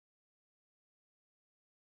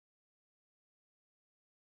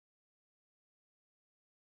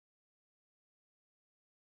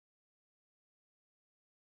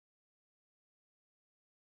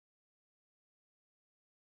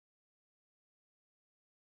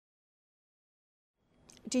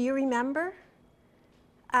Do you remember?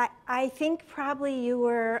 I think probably you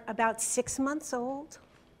were about 6 months old.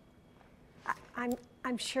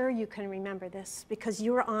 I'm sure you can remember this because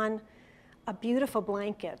you were on a beautiful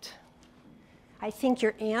blanket. I think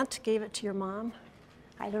your aunt gave it to your mom.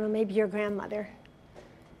 I don't know, maybe your grandmother.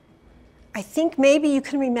 I think maybe you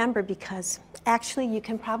can remember because actually you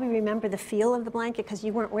can probably remember the feel of the blanket because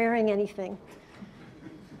you weren't wearing anything.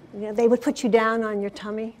 You know, they would put you down on your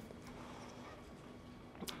tummy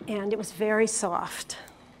and it was very soft.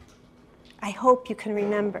 I hope you can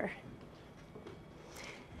remember.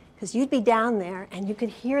 Because you'd be down there and you could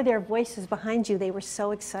hear their voices behind you. They were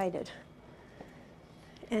so excited.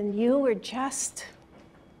 And you were just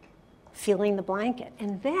feeling the blanket.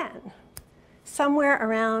 And then, somewhere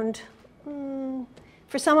around,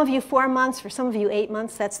 for some of you 4 months, for some of you 8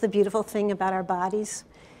 months, that's the beautiful thing about our bodies,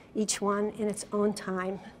 each one in its own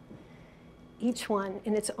time, each one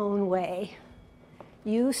in its own way.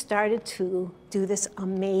 You started to do this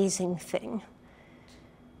amazing thing.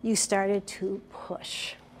 You started to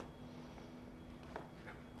push.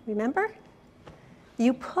 Remember?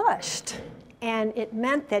 You pushed, and it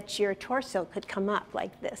meant that your torso could come up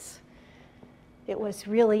like this. It was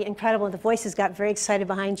really incredible. The voices got very excited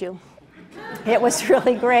behind you. It was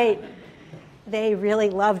really great. They really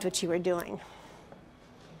loved what you were doing.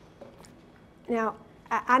 Now,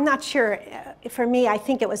 I'm not sure. For me, I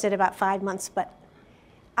think it was at about 5 months, but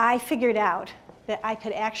I figured out that I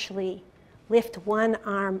could actually lift one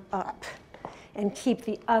arm up and keep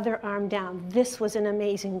the other arm down. This was an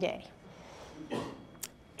amazing day.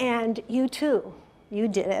 And you too, you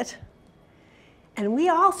did it. And we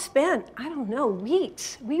all spent, I don't know,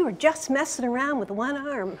 weeks. We were just messing around with one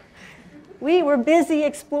arm. We were busy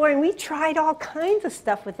exploring. We tried all kinds of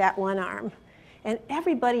stuff with that one arm. And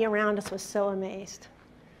everybody around us was so amazed.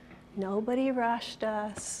 Nobody rushed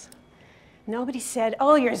us. Nobody said,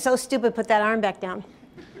 oh, you're so stupid, put that arm back down.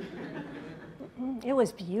 It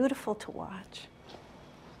was beautiful to watch.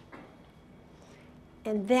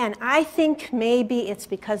 And then I think maybe it's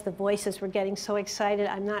because the voices were getting so excited,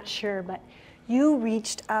 I'm not sure, but you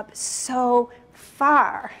reached up so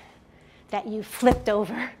far that you flipped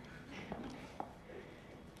over.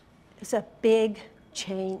 It's a big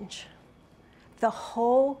change. The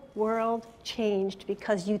whole world changed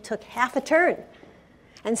because you took half a turn.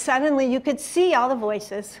 And suddenly you could see all the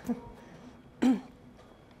voices.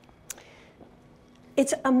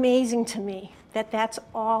 It's amazing to me that that's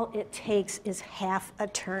all it takes is half a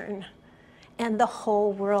turn, and the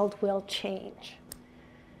whole world will change.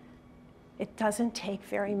 It doesn't take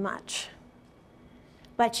very much,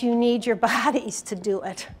 but you need your bodies to do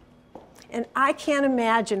it. And I can't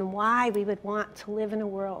imagine why we would want to live in a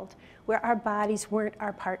world where our bodies weren't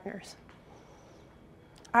our partners.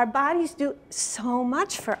 Our bodies do so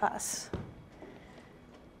much for us.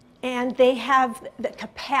 And they have the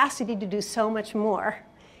capacity to do so much more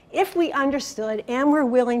if we understood and were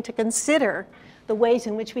willing to consider the ways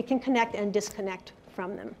in which we can connect and disconnect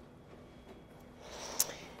from them.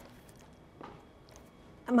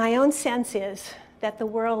 My own sense is that the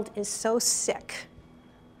world is so sick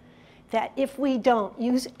that if we don't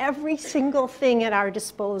use every single thing at our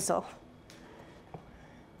disposal,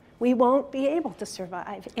 we won't be able to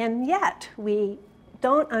survive. And yet, we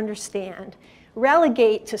don't understand,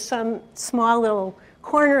 relegate to some small little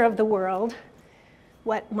corner of the world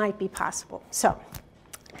what might be possible. So,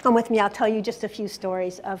 come with me, I'll tell you just a few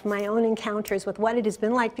stories of my own encounters with what it has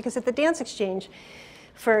been like, because at the Dance Exchange,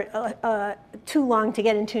 for too long to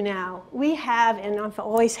get into now, we have, and I've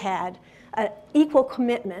always had, an equal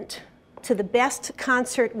commitment to the best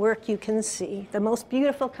concert work you can see, the most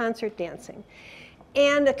beautiful concert dancing,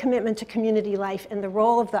 and a commitment to community life and the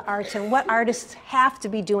role of the arts and what artists have to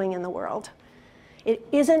be doing in the world. It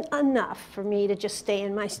isn't enough for me to just stay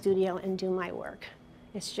in my studio and do my work.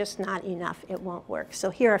 It's just not enough. It won't work. So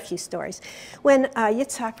here are a few stories. When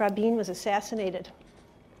Yitzhak Rabin was assassinated,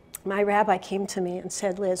 my rabbi came to me and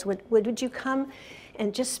said, Liz, would you come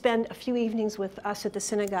and just spend a few evenings with us at the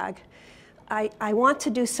synagogue? I want to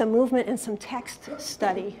do some movement and some text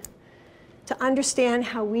study to understand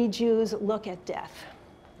how we Jews look at death.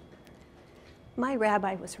 My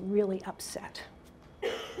rabbi was really upset.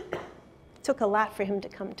 It took a lot for him to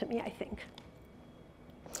come to me, I think.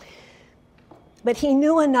 But he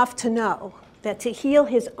knew enough to know that to heal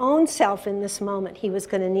his own self in this moment, he was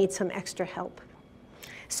going to need some extra help.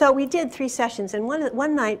 So we did 3 sessions, and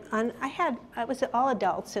one night, I was all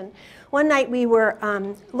adults, and one night we were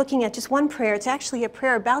looking at just one prayer. It's actually a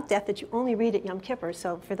prayer about death that you only read at Yom Kippur,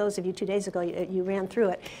 so for those of you 2 days ago, you ran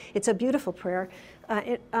through it. It's a beautiful prayer.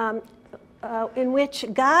 in which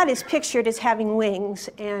God is pictured as having wings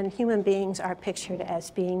and human beings are pictured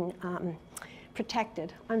as being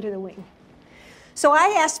protected under the wing. So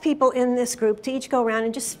I asked people in this group to each go around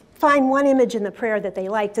and just find one image in the prayer that they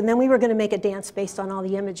liked, and then we were going to make a dance based on all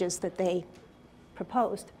the images that they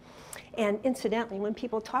proposed. And incidentally, when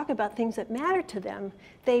people talk about things that matter to them,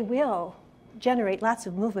 they will generate lots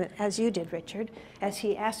of movement, as you did, Richard, as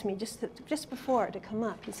he asked me just before to come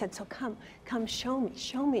up. He said, so come, show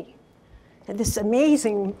me. And this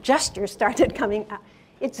amazing gesture started coming out.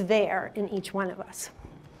 It's there in each one of us.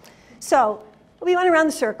 So we went around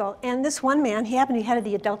the circle, and this one man, he happened to be head of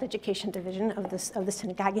the adult education division of the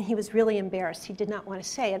synagogue, and he was really embarrassed. He did not want to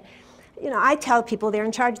say it. You know, I tell people they're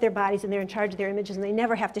in charge of their bodies and they're in charge of their images and they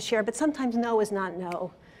never have to share, but sometimes no is not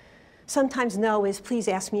no. Sometimes no is please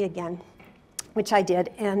ask me again, which I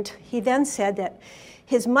did. And he then said that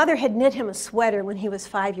his mother had knit him a sweater when he was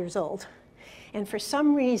 5 years old. And for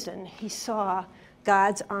some reason, he saw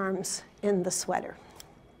God's arms in the sweater.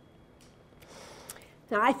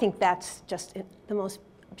 Now, I think that's just the most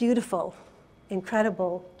beautiful,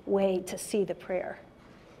 incredible way to see the prayer.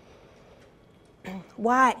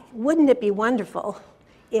 Why? Wouldn't it be wonderful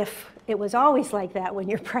if it was always like that when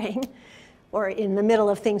you're praying or in the middle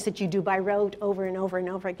of things that you do by rote over and over and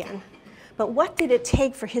over again? But what did it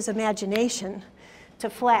take for his imagination to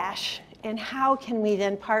flash, and how can we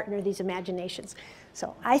then partner these imaginations?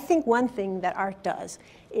 So I think one thing that art does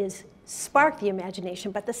is spark the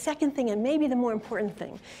imagination, but the second thing, and maybe the more important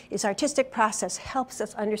thing, is artistic process helps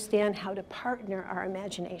us understand how to partner our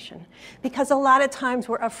imagination. Because a lot of times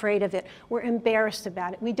we're afraid of it, we're embarrassed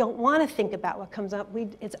about it, we don't want to think about what comes up,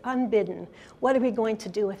 it's unbidden. What are we going to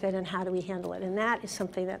do with it and how do we handle it? And that is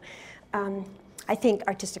something that I think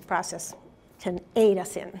artistic process can aid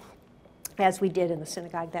us in, as we did in the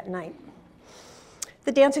synagogue that night.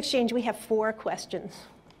 The Dance Exchange, we have 4 questions.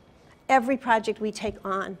 Every project we take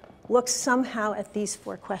on looks somehow at these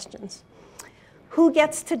 4 questions. Who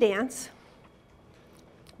gets to dance?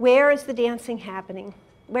 Where is the dancing happening?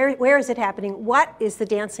 Where is it happening? What is the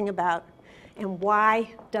dancing about? And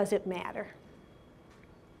why does it matter?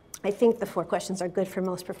 I think the 4 questions are good for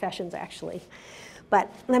most professions, actually.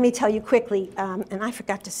 But let me tell you quickly, and I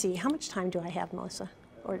forgot to see, how much time do I have, Melissa?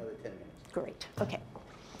 Or, another 10 minutes. Great, okay.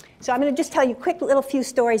 So I'm going to just tell you quick little few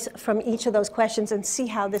stories from each of those questions and see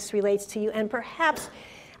how this relates to you. And perhaps,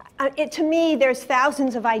 to me, there's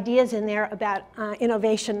thousands of ideas in there about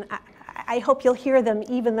innovation. I hope you'll hear them,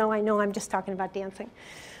 even though I know I'm just talking about dancing.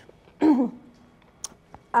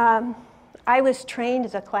 I was trained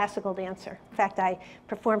as a classical dancer. In fact, I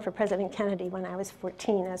performed for President Kennedy when I was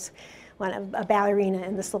 14 as a ballerina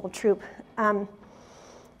in this little troupe.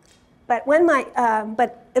 But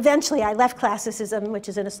eventually I left classicism, which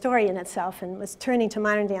is an story in itself, and was turning to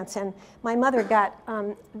modern dance. And my mother got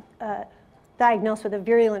diagnosed with a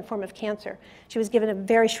virulent form of cancer. She was given a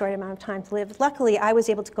very short amount of time to live. Luckily, I was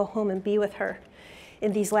able to go home and be with her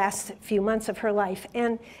in these last few months of her life.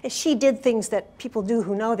 And she did things that people do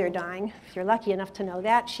who know they're dying, if you're lucky enough to know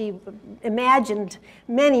that. She imagined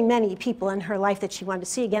many, many people in her life that she wanted to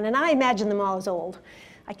see again, and I imagined them all as old.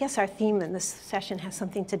 I guess our theme in this session has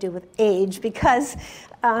something to do with age, because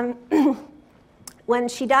when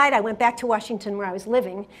she died, I went back to Washington where I was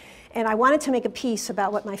living, and I wanted to make a piece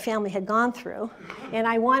about what my family had gone through, and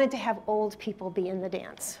I wanted to have old people be in the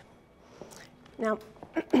dance. Now,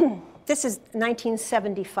 this is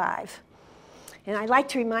 1975, and I like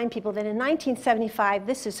to remind people that in 1975,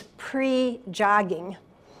 this is pre-jogging.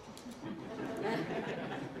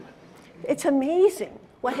 It's amazing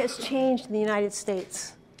what has changed in the United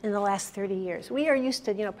States in the last 30 years. We are used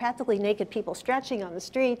to, practically naked people stretching on the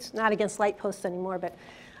streets, not against light posts anymore, but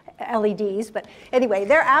LEDs. But anyway,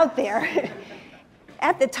 they're out there.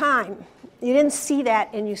 At the time, you didn't see that,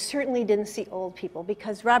 and you certainly didn't see old people,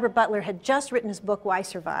 because Robert Butler had just written his book, Why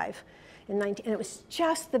Survive? And it was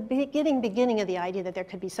just the beginning of the idea that there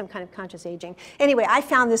could be some kind of conscious aging. Anyway, I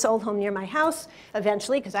found this old home near my house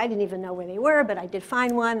eventually, because I didn't even know where they were, but I did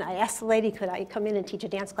find one. I asked the lady, could I come in and teach a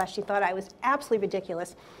dance class? She thought I was absolutely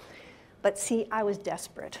ridiculous. But see, I was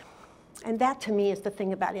desperate. And that, to me, is the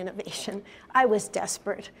thing about innovation. I was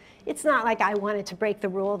desperate. It's not like I wanted to break the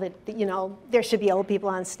rule that, there should be old people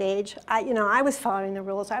on stage. I was following the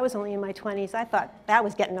rules. I was only in my 20s. I thought that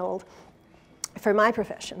was getting old for my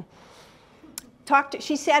profession.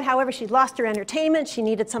 She said, however, she'd lost her entertainment. She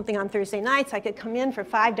needed something on Thursday nights. I could come in for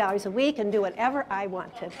 $5 a week and do whatever I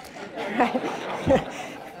wanted.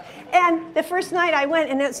 And the first night I went,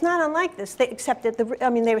 and it's not unlike this, except that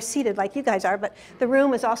they were seated like you guys are, but the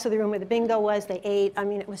room was also the room where the bingo was. They ate.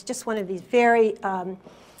 It was just one of these very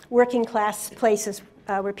working class places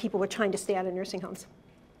where people were trying to stay out of nursing homes.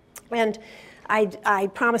 And I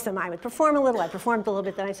promised them I would perform a little. I performed a little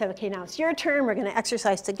bit. Then I said, OK, now it's your turn. We're going to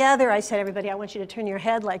exercise together. I said, everybody, I want you to turn your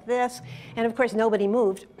head like this. And of course, nobody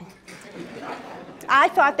moved. I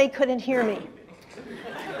thought they couldn't hear me.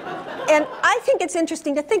 And I think it's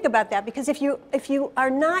interesting to think about that, because if you are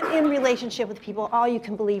not in relationship with people, all you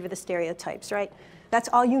can believe are the stereotypes, right? That's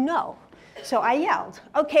all you know. So I yelled,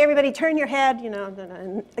 OK, everybody, turn your head. You know,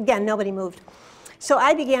 and again, nobody moved. So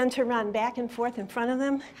I began to run back and forth in front of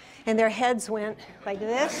them, and their heads went like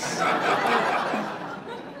this.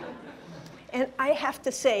 And I have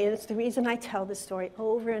to say, and it's the reason I tell this story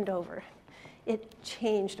over and over, it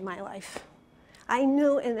changed my life. I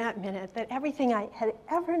knew in that minute that everything I had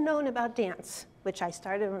ever known about dance, which I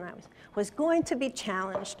started when I was going to be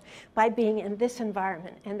challenged by being in this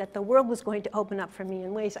environment, and that the world was going to open up for me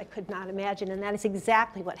in ways I could not imagine, and that is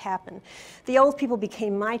exactly what happened. The old people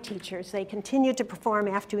became my teachers. They continued to perform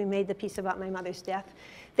after we made the piece about my mother's death.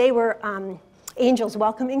 They were angels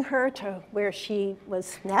welcoming her to where she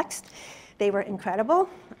was next. They were incredible.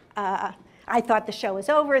 I thought the show was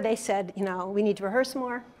over. They said, you know, we need to rehearse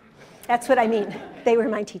more. That's what I mean. They were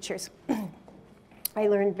my teachers. I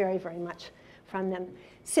learned very, very much from them.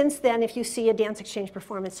 Since then, if you see a dance exchange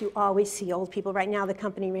performance, you always see old people. Right now, the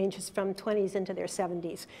company ranges from 20s into their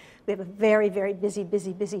 70s. We have a very, very busy,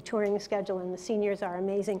 busy, busy touring schedule, and the seniors are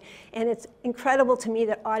amazing. And it's incredible to me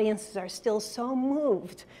that audiences are still so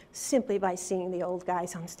moved simply by seeing the old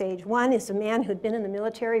guys on stage. One is a man who'd been in the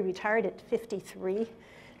military, retired at 53,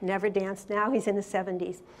 never danced. Now he's in his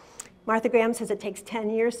 70s. Martha Graham says it takes 10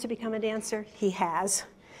 years to become a dancer. He has.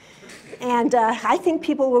 And I think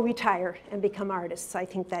people will retire and become artists. I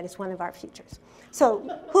think that is one of our futures.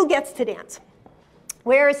 So who gets to dance?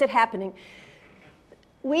 Where is it happening?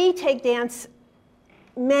 We take dance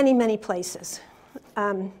many, many places.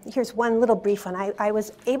 Here's one little brief one. I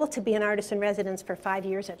was able to be an artist in residence for 5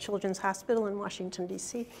 years at Children's Hospital in Washington,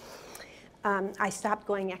 D.C. I stopped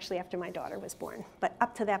going actually after my daughter was born. But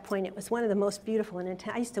up to that point, it was one of the most beautiful. And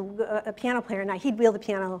I used to, a piano player, and he'd wheel the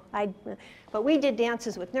piano. But we did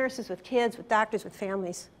dances with nurses, with kids, with doctors, with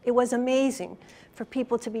families. It was amazing for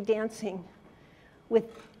people to be dancing with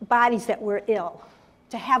bodies that were ill,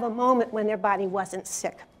 to have a moment when their body wasn't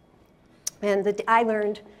sick. And I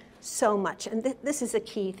learned so much. And this is a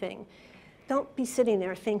key thing. Don't be sitting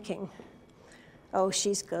there thinking, oh,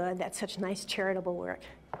 she's good. That's such nice charitable work.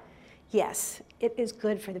 Yes, it is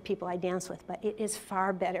good for the people I dance with, but it is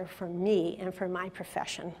far better for me and for my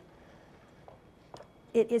profession.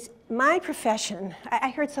 It is my profession. I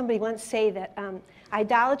heard somebody once say that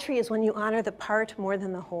idolatry is when you honor the part more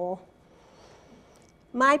than the whole.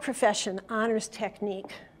 My profession honors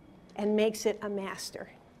technique and makes it a master.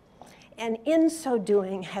 And in so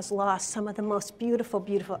doing has lost some of the most beautiful,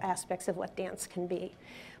 beautiful aspects of what dance can be.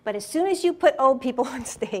 But as soon as you put old people on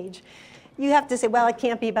stage, you have to say, well, it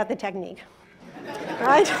can't be about the technique,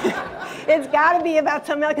 right? It's got to be about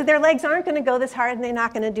something else, because their legs aren't going to go this hard, and they're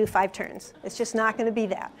not going to do 5 turns. It's just not going to be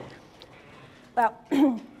that. Well,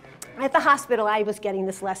 at the hospital, I was getting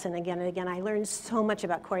this lesson again and again. I learned so much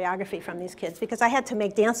about choreography from these kids, because I had to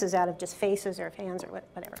make dances out of just faces or hands or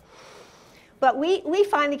whatever. But we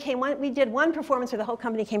finally we did one performance where the whole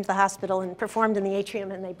company came to the hospital and performed in the atrium,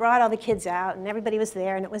 and they brought all the kids out, and everybody was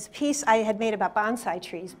there, and it was a piece I had made about bonsai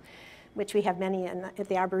trees, which we have many at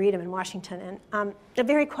the Arboretum in Washington, and a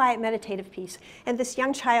very quiet, meditative piece. And this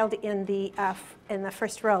young child in the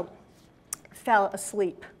first row fell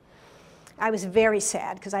asleep. I was very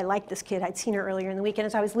sad, because I liked this kid. I'd seen her earlier in the week, and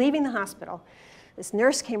as I was leaving the hospital, this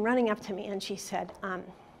nurse came running up to me, and she said,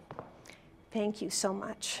 thank you so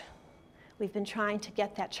much. We've been trying to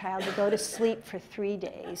get that child to go to sleep for 3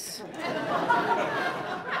 days.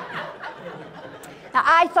 Now,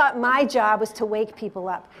 I thought my job was to wake people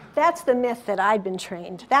up. That's the myth that I'd been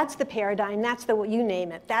trained. That's the paradigm. That's the, you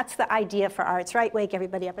name it. That's the idea for arts, right? Wake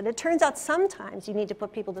everybody up. And it turns out sometimes you need to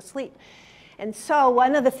put people to sleep. And so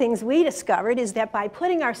one of the things we discovered is that by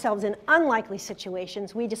putting ourselves in unlikely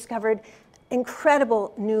situations, we discovered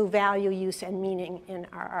incredible new value, use, and meaning in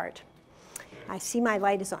our art. I see my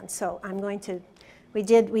light is on, so I'm going to, we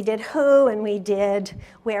did Who, and we did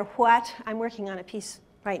Where What. I'm working on a piece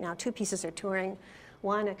right now. 2 pieces are touring.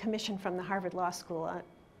 One, a commission from the Harvard Law School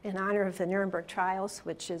in honor of the Nuremberg trials,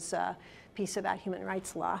 which is a piece about human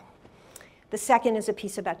rights law. The second is a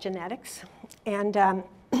piece about genetics. And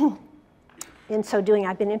in so doing,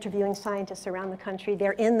 I've been interviewing scientists around the country.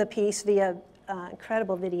 They're in the piece via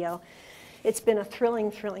incredible video. It's been a thrilling,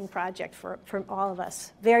 thrilling project for all of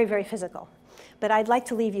us. Very, very physical. But I'd like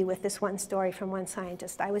to leave you with this one story from one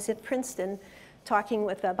scientist. I was at Princeton talking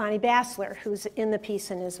with Bonnie Bassler, who's in the piece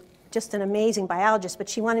and is just an amazing biologist, but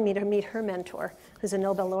she wanted me to meet her mentor, who's a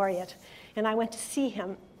Nobel laureate. And I went to see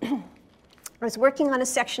him. I was working on a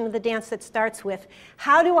section of the dance that starts with,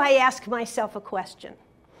 how do I ask myself a question?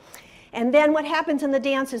 And then what happens in the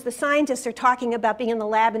dance is the scientists are talking about being in the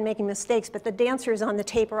lab and making mistakes, but the dancers on the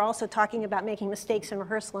tape are also talking about making mistakes in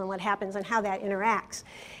rehearsal and what happens and how that interacts.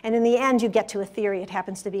 And in the end, you get to a theory. It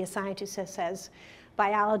happens to be a scientist that says,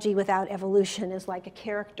 biology without evolution is like a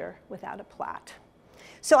character without a plot.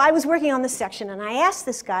 So I was working on this section, and I asked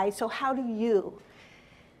this guy, so how do you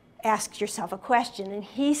ask yourself a question? And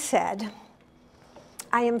he said,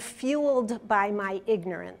 I am fueled by my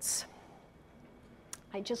ignorance.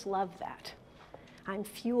 I just love that. I'm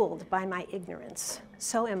fueled by my ignorance.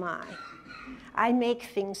 So am I. I make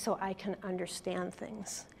things so I can understand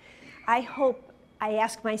things. I hope I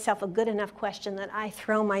ask myself a good enough question that I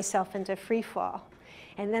throw myself into free fall.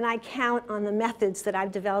 And then I count on the methods that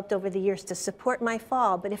I've developed over the years to support my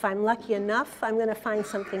fall. But if I'm lucky enough, I'm going to find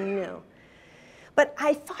something new. But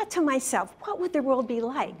I thought to myself, what would the world be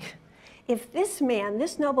like if this man,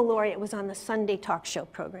 this Nobel laureate, was on the Sunday talk show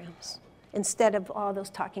programs instead of all those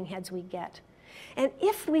talking heads we get? And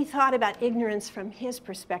if we thought about ignorance from his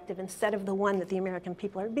perspective instead of the one that the American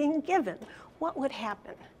people are being given, what would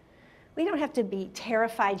happen? We don't have to be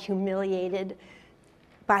terrified, humiliated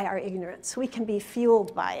by our ignorance. We can be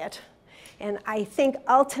fueled by it. And I think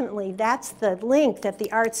ultimately that's the link that the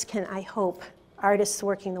arts can, I hope, artists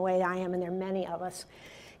working the way I am, and there are many of us,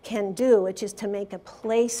 can do, which is to make a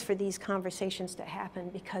place for these conversations to happen,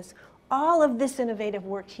 because all of this innovative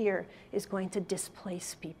work here is going to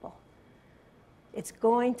displace people. It's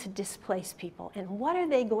going to displace people. And what are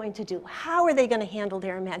they going to do? How are they going to handle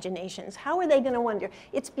their imaginations? How are they going to wonder?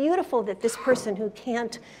 It's beautiful that this person who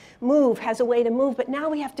can't move has a way to move, but now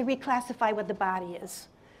we have to reclassify what the body is.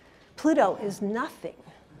 Pluto is nothing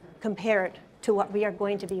compared to what we are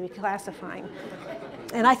going to be reclassifying.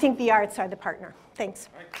 And I think the arts are the partner. Thanks.